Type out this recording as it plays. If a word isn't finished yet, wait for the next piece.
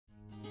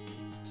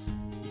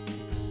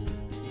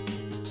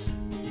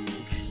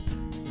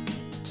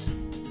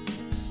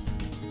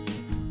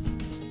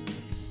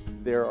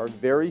There are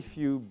very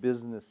few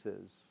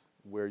businesses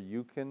where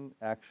you can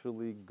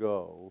actually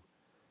go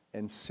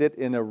and sit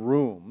in a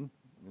room,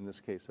 in this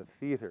case a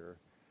theater,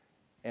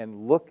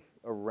 and look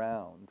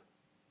around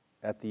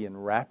at the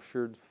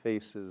enraptured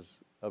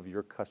faces of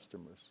your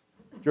customers.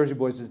 Jersey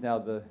Boys is now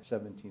the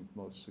 17th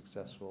most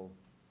successful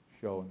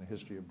show in the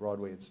history of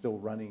Broadway. It's still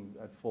running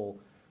at full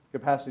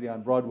capacity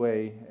on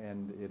Broadway,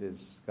 and it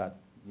has got,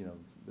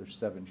 there's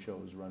 7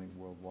 shows running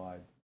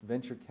worldwide.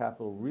 Venture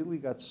capital really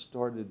got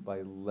started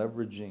by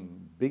leveraging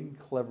big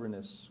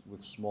cleverness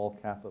with small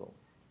capital.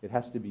 It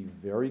has to be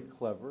very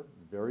clever,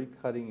 very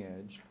cutting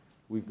edge.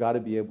 We've got to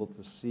be able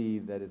to see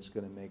that it's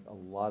going to make a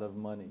lot of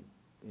money.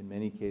 In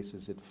many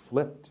cases, it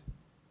flipped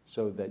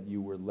so that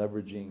you were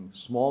leveraging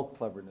small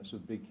cleverness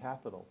with big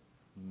capital,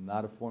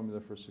 not a formula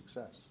for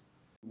success.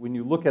 When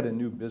you look at a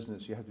new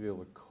business, you have to be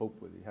able to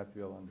cope with it. You have to be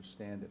able to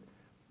understand it.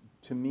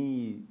 To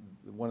me,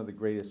 one of the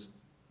greatest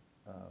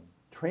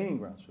training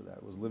grounds for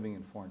that was living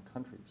in foreign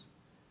countries,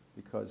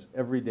 because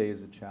every day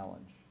is a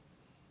challenge.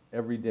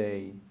 Every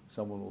day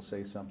someone will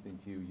say something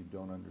to you you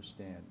don't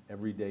understand.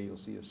 Every day you'll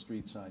see a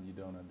street sign you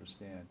don't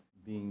understand.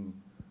 Being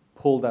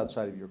pulled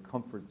outside of your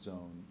comfort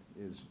zone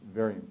is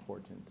very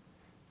important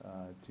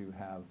to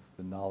have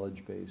the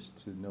knowledge base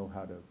to know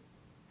how to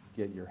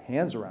get your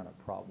hands around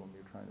a problem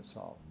you're trying to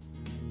solve.